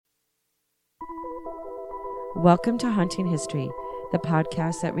Welcome to Haunting History, the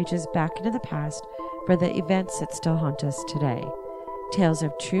podcast that reaches back into the past for the events that still haunt us today. Tales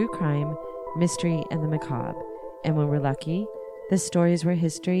of true crime, mystery, and the macabre. And when we're lucky, the stories were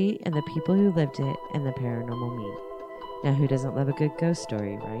history and the people who lived it and the paranormal meet. Now, who doesn't love a good ghost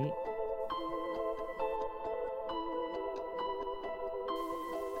story, right?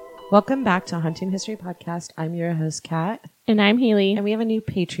 Welcome back to Haunting History Podcast. I'm your host, Kat. And I'm Haley. And we have a new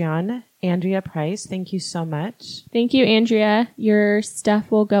Patreon, Andrea Price. Thank you so much. Thank you, Andrea. Your stuff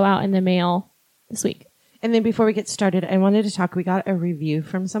will go out in the mail this week. And then before we get started, I wanted to talk, we got a review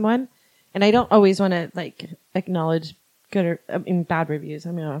from someone. And I don't always want to acknowledge good or bad reviews.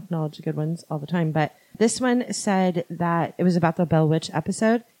 I mean, I acknowledge the good ones all the time. But this one said that it was about the Bell Witch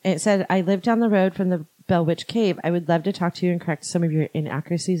episode. And it said, I live down the road from the Bell Witch Cave. I would love to talk to you and correct some of your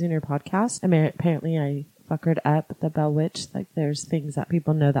inaccuracies in your podcast. I mean, apparently I fuckered up the Bell Witch. There's things that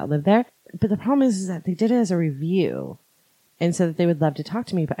people know that live there. But the problem is that they did it as a review and said that they would love to talk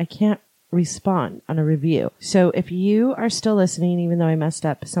to me, but I can't respond on a review. So if you are still listening, even though I messed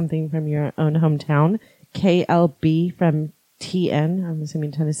up something from your own hometown, KLB from TN, I'm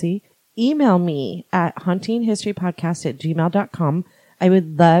assuming Tennessee, email me at hauntinghistorypodcast@gmail.com. I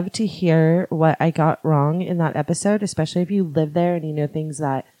would love to hear what I got wrong in that episode, especially if you live there and you know things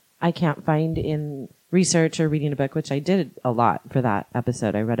that I can't find in research or reading a book, which I did a lot for that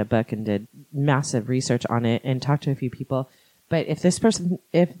episode. I read a book and did massive research on it and talked to a few people. But if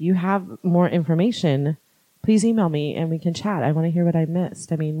you have more information, please email me and we can chat. I want to hear what I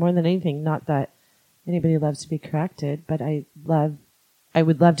missed. I mean, more than anything, not that anybody loves to be corrected, but I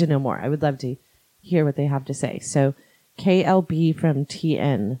would love to know more. I would love to hear what they have to say. So KLB from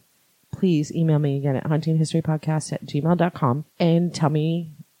TN, please email me again at hauntinghistorypodcast@gmail.com and tell me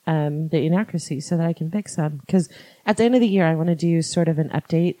the inaccuracies so that I can fix them. Because at the end of the year, I want to do sort of an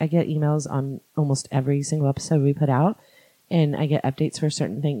update. I get emails on almost every single episode we put out, and I get updates for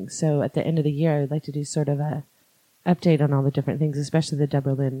certain things. So at the end of the year, I'd like to do sort of a update on all the different things, especially the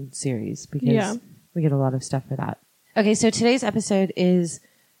Deborah Lynn series, because we get a lot of stuff for that. Okay, so today's episode is,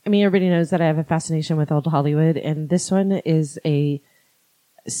 everybody knows that I have a fascination with old Hollywood, and this one is a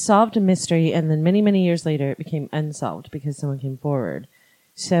solved mystery, and then many, many years later, it became unsolved because someone came forward.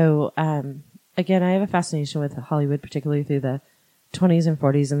 So, again, I have a fascination with Hollywood, particularly through the 20s and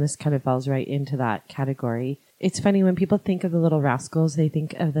 40s, and this kind of falls right into that category. It's funny, when people think of The Little Rascals, they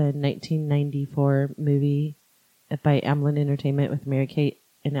think of the 1994 movie by Amblin Entertainment with Mary-Kate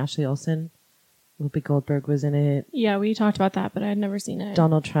and Ashley Olsen. Whoopi Goldberg was in it. Yeah, we talked about that, but I had never seen it.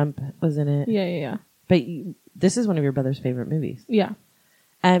 Donald Trump was in it. Yeah. But this is one of your brother's favorite movies. Yeah.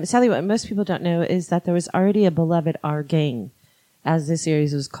 Sadly, what most people don't know is that there was already a beloved Our Gang, as this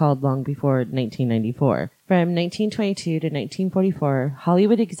series was called long before 1994. From 1922 to 1944,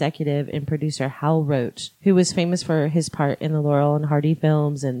 Hollywood executive and producer Hal Roach, who was famous for his part in the Laurel and Hardy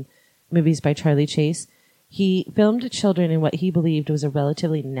films and movies by Charlie Chase, he filmed children in what he believed was a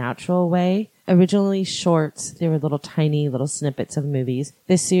relatively natural way. Originally shorts, they were tiny little snippets of movies.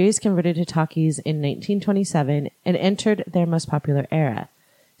 This series converted to talkies in 1927 and entered their most popular era.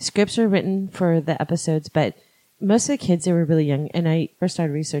 Scripts were written for the episodes, but most of the kids, they were really young. And I first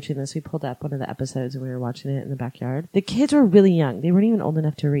started researching this. We pulled up one of the episodes and we were watching it in the backyard. The kids were really young. They weren't even old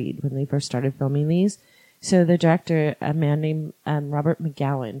enough to read when they first started filming these. So the director, a man named Robert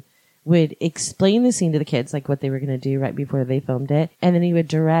McGowan, would explain the scene to the kids, like what they were going to do right before they filmed it. And then he would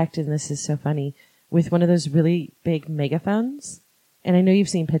direct, and this is so funny, with one of those really big megaphones. And I know you've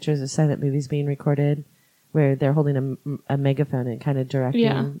seen pictures of silent movies being recorded where they're holding a megaphone and kind of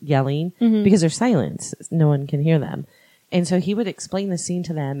directing, yelling, because they're silent. No one can hear them. And so he would explain the scene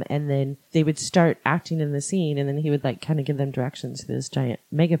to them, and then they would start acting in the scene, and then he would kind of give them directions through this giant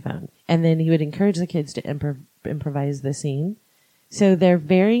megaphone. And then he would encourage the kids to improvise the scene. So they're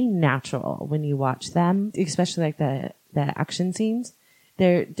very natural when you watch them, especially the action scenes.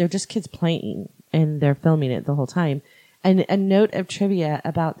 They're just kids playing, and they're filming it the whole time. And a note of trivia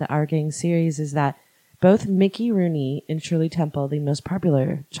about the Our Gang series is that both Mickey Rooney and Shirley Temple, the most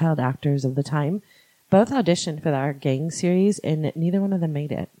popular child actors of the time, both auditioned for the Our Gang series, and neither one of them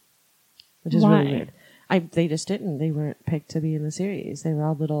made it, which is really weird. They just didn't. They weren't picked to be in the series. They were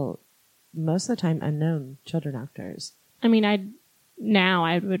all most of the time, unknown children actors. I mean, I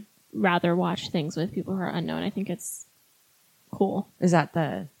would rather watch things with people who are unknown. I think it's cool. Is that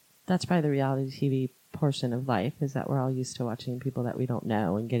that's probably the reality TV portion of life, is that we're all used to watching people that we don't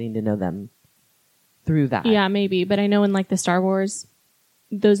know and getting to know them through that. Yeah, maybe. But I know in the Star Wars,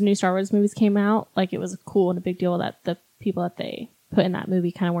 those new Star Wars movies came out, it was cool and a big deal that the people that they put in that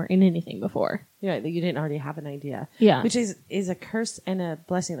movie kind of weren't in anything before. Yeah, that you didn't already have an idea. Yeah. Which is a curse and a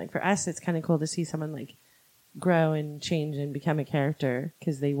blessing. Like for us, it's kind of cool to see someone like grow and change and become a character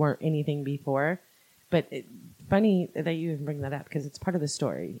because they weren't anything before. But funny that you even bring that up because it's part of the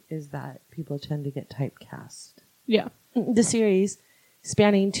story is that people tend to get typecast. Yeah. The series,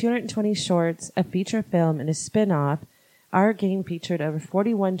 spanning 220 shorts, a feature film, and a spin-off, Our Gang featured over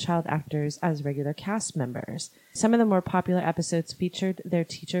 41 child actors as regular cast members. Some of the more popular episodes featured their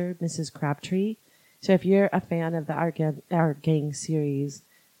teacher, Mrs. Crabtree. So if you're a fan of the Our Gang series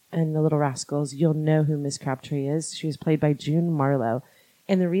and The Little Rascals, you'll know who Miss Crabtree is. She was played by June Marlowe.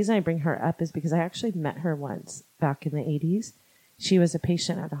 And the reason I bring her up is because I actually met her once back in the 80s. She was a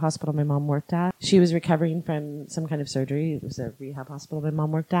patient at the hospital my mom worked at. She was recovering from some kind of surgery. It was a rehab hospital my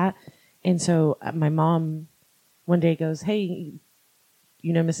mom worked at. And so my mom one day goes, hey,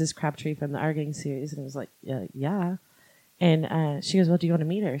 you know Mrs. Crabtree from the Our Gang series? And I was like, yeah. And she goes, well, do you want to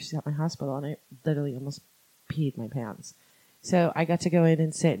meet her? She's at my hospital. And I literally almost peed my pants. So I got to go in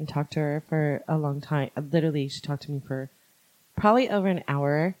and sit and talk to her for a long time. Literally, she talked to me for probably over an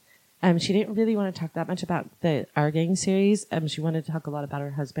hour. She didn't really want to talk that much about the Our Gang series. She wanted to talk a lot about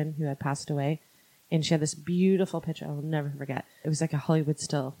her husband who had passed away. And she had this beautiful picture I'll never forget. It was like a Hollywood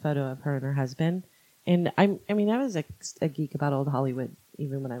still photo of her and her husband. And I was a geek about old Hollywood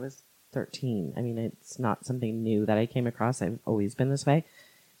even when I was 13. I mean, it's not something new that I came across. I've always been this way.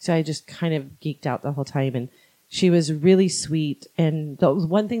 So I just kind of geeked out the whole time. And she was really sweet. And the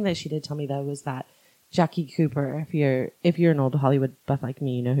one thing that she did tell me, though, was that Jackie Cooper, if you're an old Hollywood buff like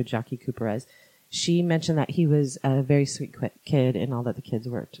me, you know who Jackie Cooper is. She mentioned that he was a very sweet kid and all that the kids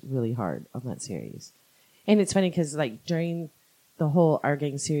worked really hard on that series. And it's funny because like during the whole Our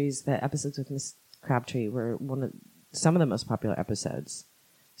Gang series, the episodes with Miss Crabtree were some of the most popular episodes.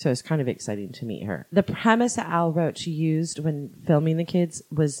 So it's kind of exciting to meet her. The premise that Al Roach used when filming the kids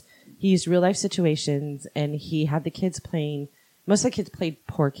was he used real life situations and he had the kids most of the kids played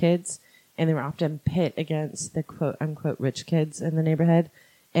poor kids. And they were often pit against the quote unquote rich kids in the neighborhood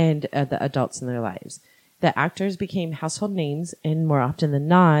and the adults in their lives. The actors became household names, and more often than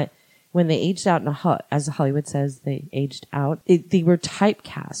not, when they aged out, as Hollywood says, they aged out, they were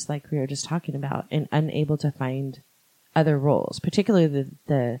typecast, like we were just talking about, and unable to find other roles, particularly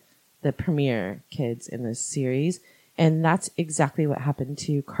the premier kids in this series. And that's exactly what happened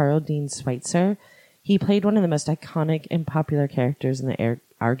to Carl Dean Switzer. He played one of the most iconic and popular characters in the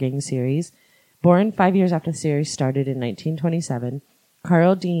Our Gang series. Born 5 years after the series started in 1927,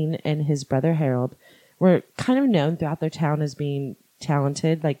 Carl Dean and his brother Harold were kind of known throughout their town as being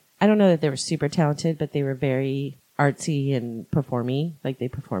talented. Like, I don't know that they were super talented, but they were very artsy and performy. Like, they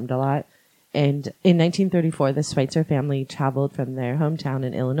performed a lot. And in 1934, the Switzer family traveled from their hometown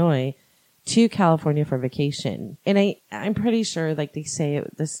in Illinois to California for vacation. And I'm pretty sure, like they say,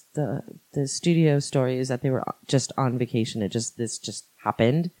 the studio story is that they were just on vacation. This just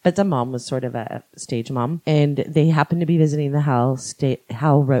happened. But the mom was sort of a stage mom. And they happened to be visiting the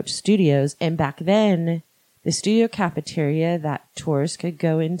Hal Roach Studios. And back then, the studio cafeteria that tourists could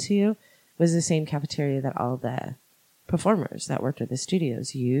go into was the same cafeteria that all the performers that worked at the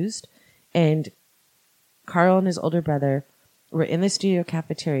studios used. And Carl and his older brother were in the studio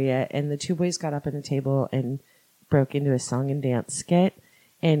cafeteria, and the two boys got up at a table and broke into a song and dance skit.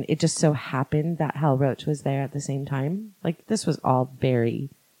 And it just so happened that Hal Roach was there at the same time. Like, this was all very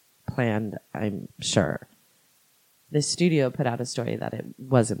planned, I'm sure. The studio put out a story that it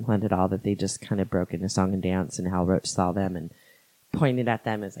wasn't planned at all, that they just kind of broke into song and dance, and Hal Roach saw them and pointed at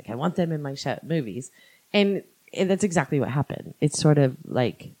them as like, I want them in my movies. And that's exactly what happened. It's sort of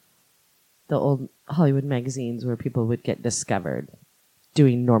like the old Hollywood magazines where people would get discovered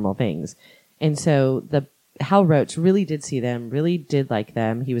doing normal things. And so Hal Roach really did see them, really did like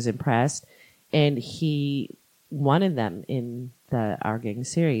them. He was impressed, and he wanted them in the Our Gang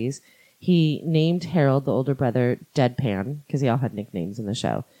series. He named Harold, the older brother, Deadpan, because they all had nicknames in the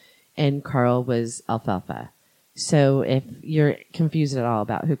show. And Carl was Alfafa. So if you're confused at all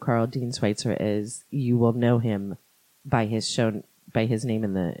about who Carl Dean Switzer is, you will know him by his name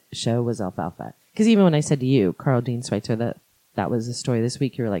in the show was Alfafa. Because even when I said to you, Carl Dean Switzer, that was the story this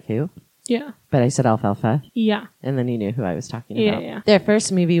week, you were like, who? Yeah. But I said Alfafa. Yeah. And then you knew who I was talking about. Yeah. Their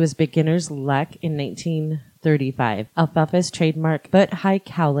first movie was Beginner's Luck in 1935. Alfafa's trademark foot-high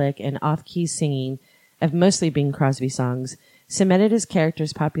cowlick and off-key singing of mostly Bing Crosby songs cemented his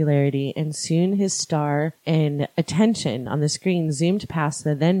character's popularity, and soon his star and attention on the screen zoomed past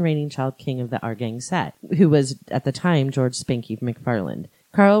the then reigning child king of the Our Gang set, who was, at the time, George Spanky McFarland.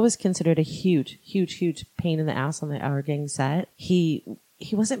 Carl was considered a huge pain in the ass on the Our Gang set. He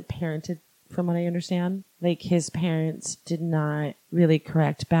wasn't parented from what I understand. Like, his parents did not really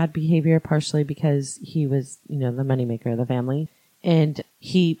correct bad behavior, partially because he was, the moneymaker of the family. And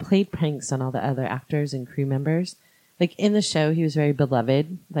he played pranks on all the other actors and crew members. Like, in the show, he was very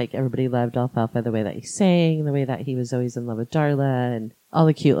beloved. Like, everybody loved Alfafa, the way that he sang, the way that he was always in love with Darla, and all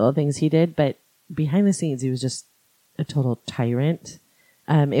the cute little things he did. But behind the scenes, he was just a total tyrant.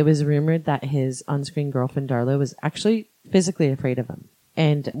 It was rumored that his on-screen girlfriend, Darla, was actually physically afraid of him.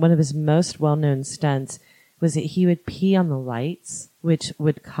 And one of his most well-known stunts was that he would pee on the lights, which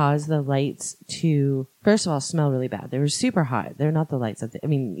would cause the lights to, first of all, smell really bad. They were super hot. They're not the lights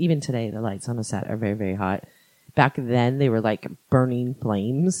even today, the lights on a set are very, very hot. Back then, they were like burning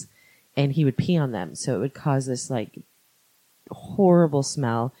flames, and he would pee on them. So it would cause this like horrible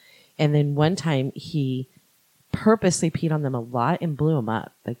smell. And then one time he purposely peed on them a lot and blew them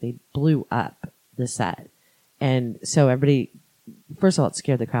up. Like, they blew up the set. And so everybody, first of all, it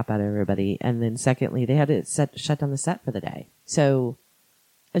scared the crap out of everybody. And then secondly, they had to shut down the set for the day. So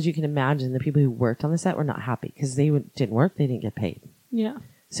as you can imagine, the people who worked on the set were not happy because they didn't work. They didn't get paid. Yeah.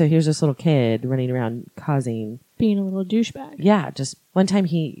 So here's this little kid running around being a little douchebag. Yeah. Just one time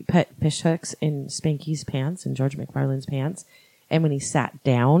he put fish hooks in Spanky's pants and George McFarlane's pants. And when he sat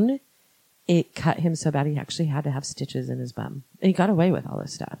down, it cut him so bad he actually had to have stitches in his bum. And he got away with all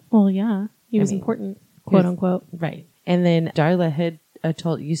this stuff. Well, yeah. He was important, quote unquote. Right. And then Darla had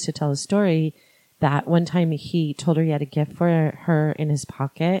used to tell a story that one time he told her he had a gift for her in his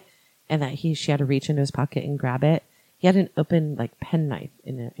pocket, and that she had to reach into his pocket and grab it. He had an open like penknife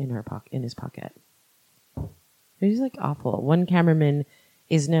in his pocket. It was like awful. One cameraman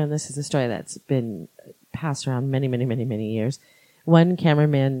is known. This is a story that's been passed around many, many, many, many years. One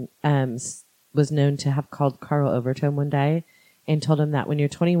cameraman was known to have called Carl over to him one day and told him that when you're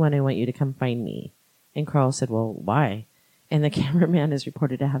 21, I want you to come find me. And Carl said, well, why? And the cameraman is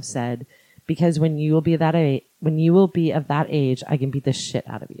reported to have said, because when you will be of that age, I can beat the shit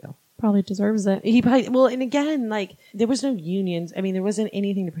out of you. Probably deserves it. And again, like, there was no unions. I mean, there wasn't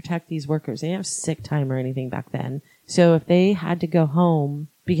anything to protect these workers. They didn't have sick time or anything back then. So if they had to go home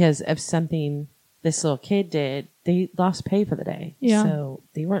because of something this little kid did, they lost pay for the day. Yeah. So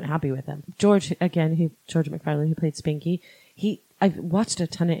they weren't happy with him. George McFarlane, who played Spanky, I've watched a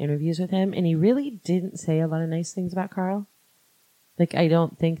ton of interviews with him, and he really didn't say a lot of nice things about Carl. Like, I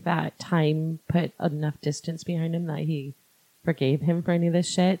don't think that time put enough distance behind him that he forgave him for any of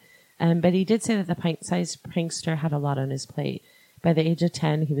this shit. But he did say that the pint-sized prankster had a lot on his plate. By the age of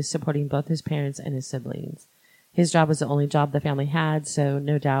 10, he was supporting both his parents and his siblings. His job was the only job the family had, so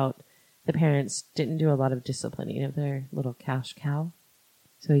no doubt the parents didn't do a lot of disciplining of their little cash cow.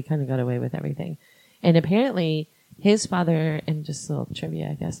 So he kind of got away with everything. And apparently his father, and just a little trivia,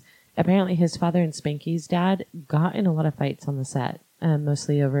 I guess, apparently his father and Spanky's dad got in a lot of fights on the set,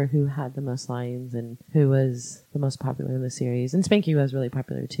 mostly over who had the most lines and who was the most popular in the series. And Spanky was really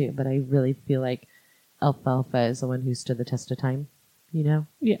popular too, but I really feel like Alfafa is the one who stood the test of time, Yeah.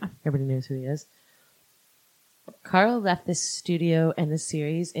 Everybody knows who he is. Carl left this studio and the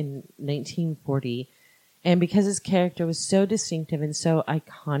series in 1940, and because his character was so distinctive and so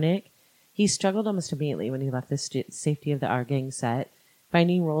iconic, he struggled almost immediately when he left the safety of the Our Gang set.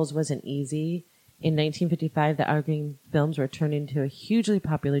 Finding roles wasn't easy. In 1955, the Our Gang films were turned into a hugely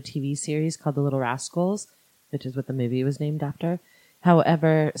popular TV series called The Little Rascals, which is what the movie was named after.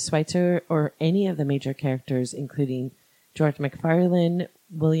 However, Switzer or any of the major characters, including George McFarlane,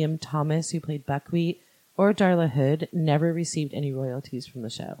 William Thomas, who played Buckwheat, or Darla Hood, never received any royalties from the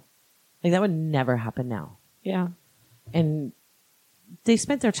show. Like, that would never happen now. Yeah. And they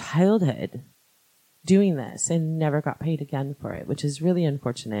spent their childhood doing this and never got paid again for it, which is really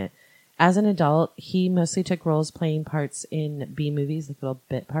unfortunate. As an adult, he mostly took roles playing parts in B movies, like little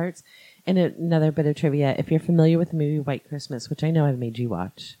bit parts. And another bit of trivia, if you're familiar with the movie White Christmas, which I know I've made you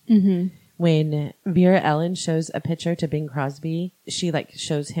watch, when Vera Ellen shows a picture to Bing Crosby, she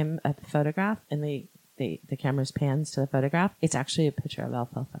shows him a photograph, and the camera pans to the photograph. It's actually a picture of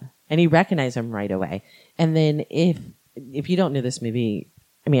Alfafa, and he recognized him right away. And then if you don't know this movie,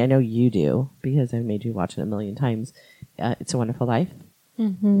 I mean, I know you do because I've made you watch it a million times. It's a Wonderful Life.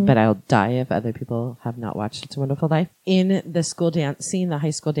 But I'll die if other people have not watched It's a Wonderful Life. In the school dance scene, the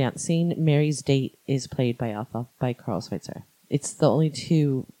high school dance scene, Mary's date is played by Carl Switzer. It's the only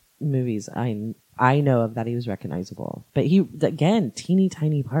two movies I know of that he was recognizable. But he, again, teeny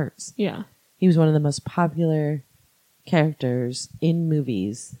tiny parts. Yeah. He was one of the most popular characters in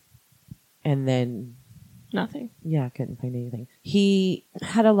movies, and then Nothing. Yeah, couldn't find anything. He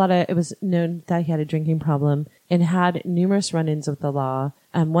had it was known that he had a drinking problem and had numerous run-ins with the law.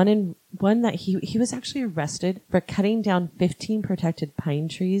 One that he was actually arrested for cutting down 15 protected pine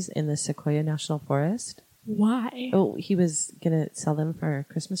trees in the Sequoia National Forest. Why? Oh, he was going to sell them for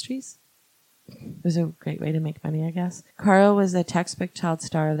Christmas trees. It was a great way to make money, I guess. Carl was a textbook child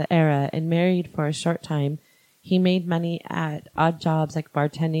star of the era and married for a short time. He made money at odd jobs like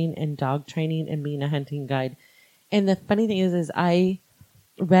bartending and dog training and being a hunting guide. And the funny thing is I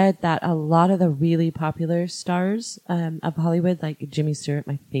read that a lot of the really popular stars of Hollywood, like Jimmy Stewart,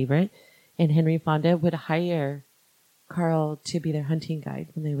 my favorite, and Henry Fonda, would hire Carl to be their hunting guide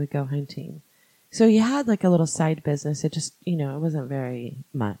when they would go hunting. So he had like a little side business. It just, it wasn't very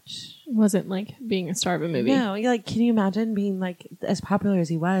much. It wasn't like being a star of a movie. No, can you imagine being like as popular as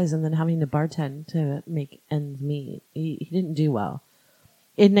he was and then having to bartend to make ends meet? He didn't do well.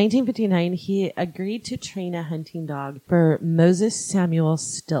 In 1959, he agreed to train a hunting dog for Moses Samuel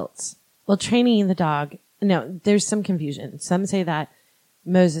Stilts. While training the dog, there's some confusion. Some say that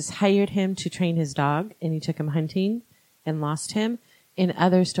Moses hired him to train his dog and he took him hunting and lost him. In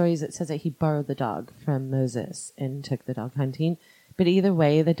other stories, it says that he borrowed the dog from Moses and took the dog hunting. But either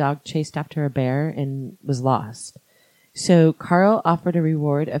way, the dog chased after a bear and was lost. So Carl offered a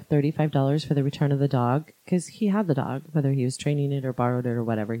reward of $35 for the return of the dog because he had the dog, whether he was training it or borrowed it or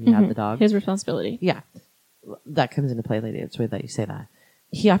whatever, he had the dog. His responsibility. Yeah. That comes into play later. It's weird that you say that.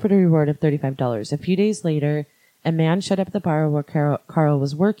 He offered a reward of $35. A few days later, a man showed up at the bar where Carl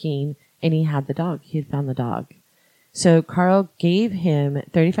was working and he had the dog. He had found the dog. So Carl gave him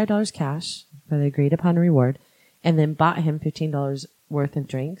 $35 cash for the agreed upon reward and then bought him $15 worth of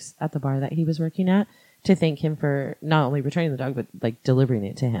drinks at the bar that he was working at to thank him for not only returning the dog, but like delivering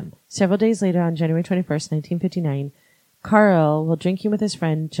it to him. Several days later, on January 21st, 1959, Carl, while drinking with his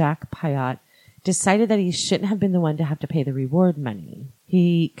friend Jack Pyatt, decided that he shouldn't have been the one to have to pay the reward money.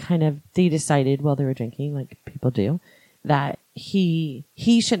 They decided while they were drinking, like people do, that he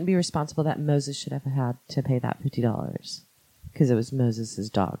shouldn't be responsible, that Moses should have had to pay that $50 because it was Moses's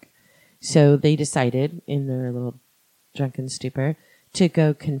dog. So they decided in their little drunken stupor to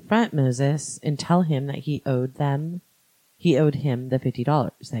go confront Moses and tell him that he owed him the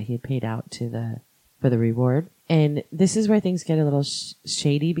 $50 that he had paid out for the reward. And this is where things get a little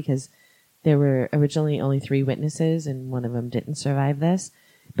shady because there were originally only 3 witnesses and one of them didn't survive this.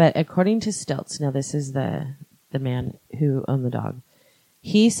 But according to Stilts, now this is the man who owned the dog,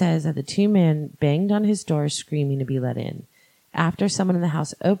 he says that the 2 men banged on his door screaming to be let in. After someone in the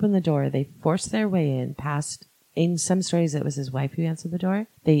house opened the door, they forced their way in past. In some stories, it was his wife who answered the door.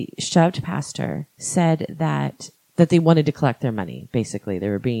 They shoved past her, said that they wanted to collect their money. Basically, they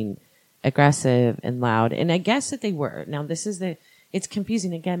were being aggressive and loud. And I guess that they were. Now, it's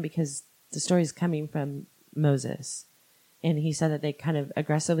confusing again because the story is coming from Moses. And he said that they kind of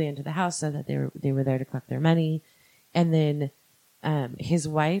aggressively entered the house, said that they were there to collect their money. And then his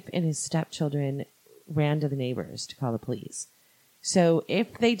wife and his stepchildren ran to the neighbors to call the police. So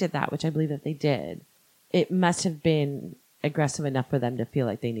if they did that, which I believe that they did, it must have been aggressive enough for them to feel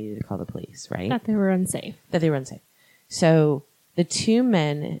like they needed to call the police, right? That they were unsafe. So the 2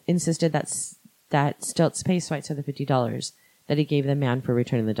 men insisted that Stilts pay Switzer the $50 that he gave the man for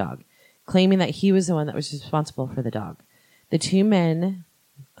returning the dog, claiming that he was the one that was responsible for the dog. The 2 men,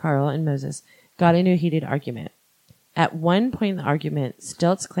 Carl and Moses, got into a heated argument. At one point in the argument,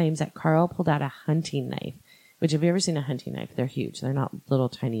 Stilts claims that Carl pulled out a hunting knife, which have you ever seen a hunting knife? They're huge. They're not little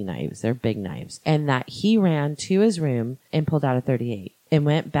tiny knives. They're big knives. And that he ran to his room and pulled out a .38 and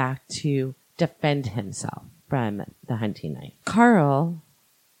went back to defend himself from the hunting knife. Carl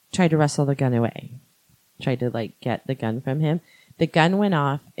tried to wrestle the gun away, tried to get the gun from him. The gun went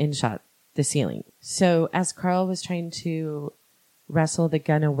off and shot the ceiling. So as Carl was trying to wrestle the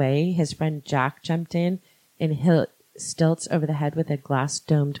gun away, his friend Jack jumped in and hit Stilts over the head with a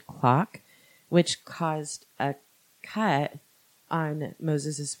glass-domed clock, which caused a cut on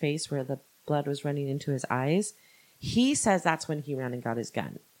Moses's face where the blood was running into his eyes. He says that's when he ran and got his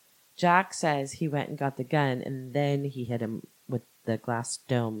gun. Jack says he went and got the gun and then he hit him with the glass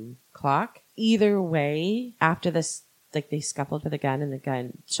dome clock. Either way, after this, they scuffled for the gun and the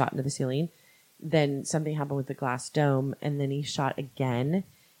gun shot into the ceiling. Then something happened with the glass dome and then he shot again.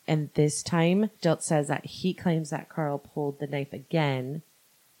 And this time, Stilts says that he claims that Carl pulled the knife again.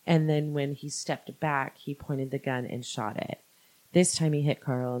 And then when he stepped back, he pointed the gun and shot it. This time he hit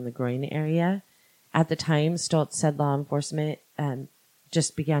Carl in the groin area. At the time, Stilts said law enforcement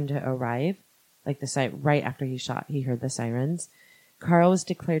just began to arrive. Right after he shot, he heard the sirens. Carl was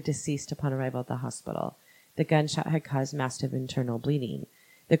declared deceased upon arrival at the hospital. The gunshot had caused massive internal bleeding.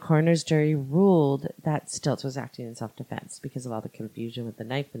 The coroner's jury ruled that Stilts was acting in self-defense because of all the confusion with the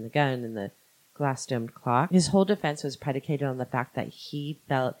knife and the gun and the glass-domed clock. His whole defense was predicated on the fact that he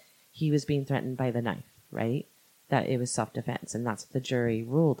felt he was being threatened by the knife, right? That it was self-defense, and that's what the jury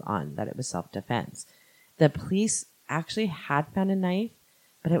ruled on, that it was self-defense. The police actually had found a knife,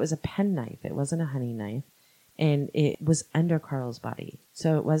 but it was a pen knife. It wasn't a hunting knife, and it was under Carl's body.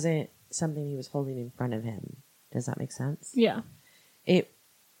 So it wasn't something he was holding in front of him. Does that make sense? Yeah.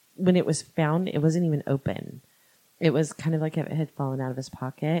 When it was found, it wasn't even open. It was kind of like it had fallen out of his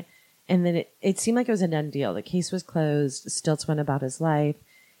pocket. And then it seemed like it was a done deal. The case was closed. Stilts went about his life.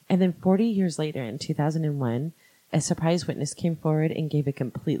 And then 40 years later, in 2001, a surprise witness came forward and gave a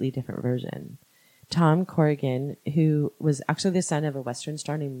completely different version. Tom Corrigan, who was actually the son of a Western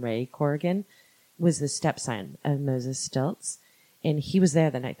star named Ray Corrigan, was the stepson of Moses Stilts. And he was there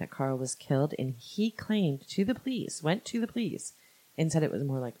the night that Carl was killed. And he claimed to the police, went to the police, and said it was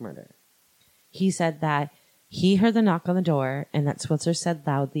more like murder. He said that he heard the knock on the door and that Switzer said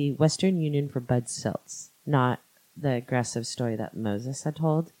loudly, "Western Union for Bud Stilts," not the aggressive story that Moses had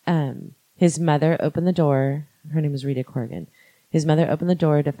told. His mother opened the door. Her name was Rita Corrigan. His mother opened the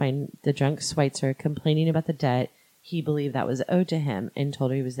door to find the drunk Switzer complaining about the debt he believed that was owed to him and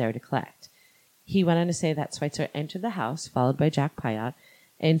told her he was there to collect. He went on to say that Switzer entered the house, followed by Jack Pyatt,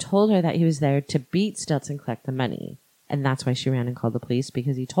 and told her that he was there to beat Stilts and collect the money. And that's why she ran and called the police,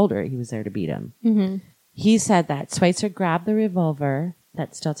 because he told her he was there to beat him. Mm-hmm. He said that Switzer grabbed the revolver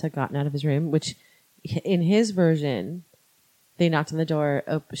that Stilts had gotten out of his room, which in his version, they knocked on the door,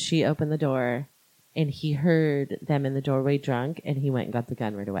 she opened the door, and he heard them in the doorway drunk, and he went and got the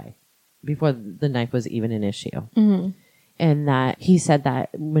gun right away before the knife was even an issue. Mm-hmm. And that he said that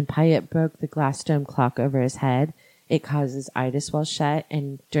when Pyatt broke the glass dome clock over his head, it caused his eye to swell shut.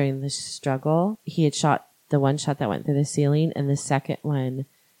 And during the struggle, he had shot the one shot that went through the ceiling, and the second one,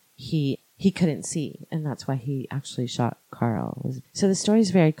 he couldn't see. And that's why he actually shot Carl. So the story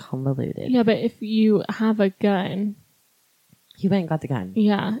is very convoluted. Yeah, but if you have a gun... He went and got the gun.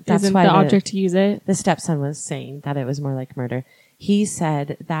 Yeah. That's isn't why the object to use it? The stepson was saying that it was more like murder. He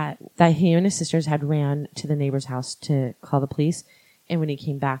said that he and his sisters had ran to the neighbor's house to call the police. And when he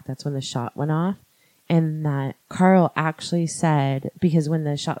came back, that's when the shot went off. And that Carl actually said, because when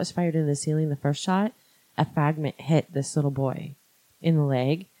the shot was fired into the ceiling, the first shot, a fragment hit this little boy in the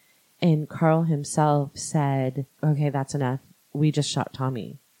leg. And Carl himself said, "Okay, that's enough. We just shot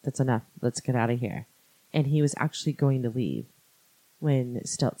Tommy. That's enough. Let's get out of here." And he was actually going to leave when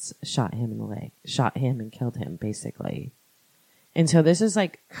Stilts shot him in the leg, shot him and killed him, basically. And so this is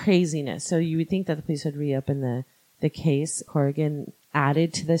like craziness. So you would think that the police would reopen the case. Corrigan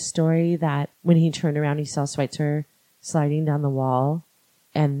added to this story that when he turned around, he saw Switzer sliding down the wall,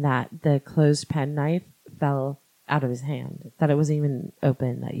 and that the closed pen knife fell out of his hand, that it wasn't even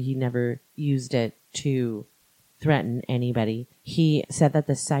open, that he never used it to threaten anybody. He said that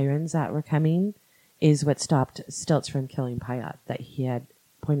the sirens that were coming is what stopped Stilts from killing Pyatt, that he had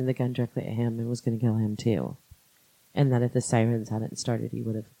pointed the gun directly at him and was going to kill him too. And that if the sirens hadn't started, he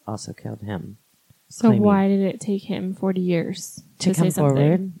would have also killed him. So why did it take him 40 years to come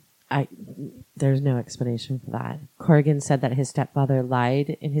forward? There's no explanation for that. Corrigan said that his stepfather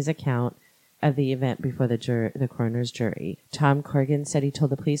lied in his account of the event before the coroner's jury. Tom Corrigan said he told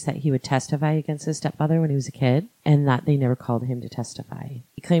the police that he would testify against his stepfather when he was a kid, and that they never called him to testify.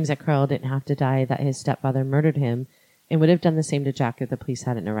 He claims that Carl didn't have to die, that his stepfather murdered him, and would have done the same to Jack if the police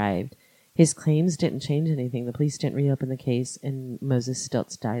hadn't arrived. His claims didn't change anything. The police didn't reopen the case, and Moses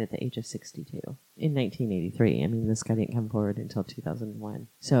Stilts died at the age of 62 in 1983. I mean, this guy didn't come forward until 2001.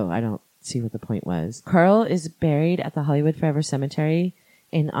 So I don't see what the point was. Carl is buried at the Hollywood Forever Cemetery,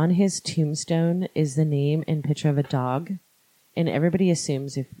 and on his tombstone is the name and picture of a dog. And everybody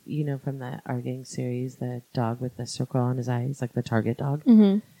assumes, if you know from the Our Gang series, the dog with the circle on his eyes, like the target dog.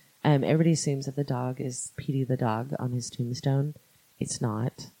 Mm-hmm. Everybody assumes that the dog is Petey the dog on his tombstone. It's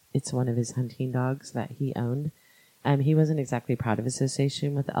not. It's one of his hunting dogs that he owned. He wasn't exactly proud of his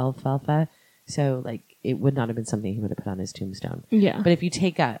association with Alfafa, so like it would not have been something he would have put on his tombstone. Yeah. But if you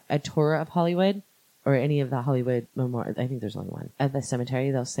take a tour of Hollywood, or any of the Hollywood memorial, I think there's only one, at the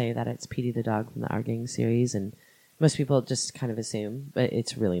cemetery, they'll say that it's Petey the dog from the Our Gang series, and most people just kind of assume, but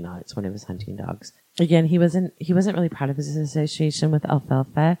it's really not. It's one of his hunting dogs. Again, he wasn't really proud of his association with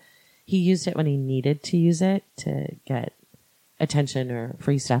Alfafa. He used it when he needed to use it to get attention or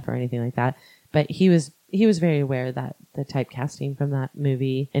free stuff or anything like that. But he was very aware that the typecasting from that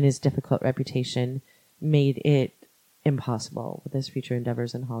movie and his difficult reputation made it impossible with his future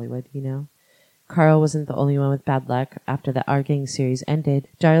endeavors in Hollywood, you know? Carl wasn't the only one with bad luck. After the Our Gang series ended,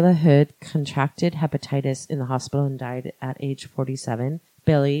 Darla Hood contracted hepatitis in the hospital and died at age 47.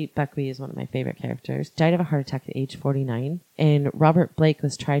 Billy Buckley is one of my favorite characters. Died of a heart attack at age 49. And Robert Blake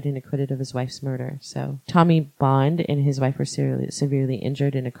was tried and acquitted of his wife's murder. So Tommy Bond and his wife were severely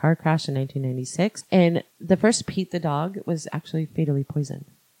injured in a car crash in 1996. And the first Pete the dog was actually fatally poisoned.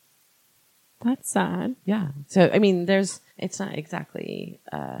 That's sad. Yeah. So, I mean, it's not exactly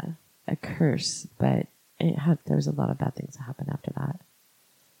a curse, but there was a lot of bad things that happened after that.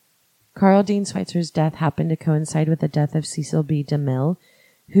 Carl Dean Switzer's death happened to coincide with the death of Cecil B. DeMille,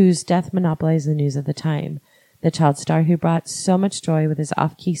 whose death monopolized the news at the time. The child star who brought so much joy with his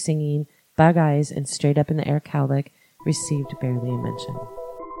off-key singing, bug eyes, and straight-up-in-the-air cowlick received barely a mention.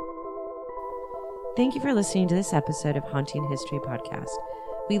 Thank you for listening to this episode of Haunting History Podcast.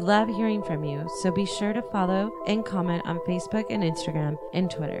 We love hearing from you, so be sure to follow and comment on Facebook and Instagram and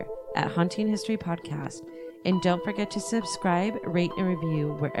Twitter at Haunting History Podcast. And don't forget to subscribe, rate, and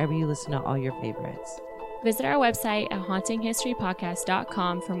review wherever you listen to all your favorites. Visit our website at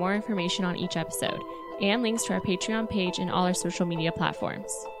hauntinghistorypodcast.com for more information on each episode and links to our Patreon page and all our social media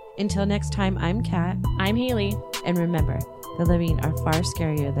platforms. Until next time, I'm Kat. I'm Haley. And remember, the living are far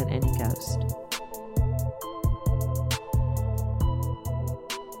scarier than any ghost.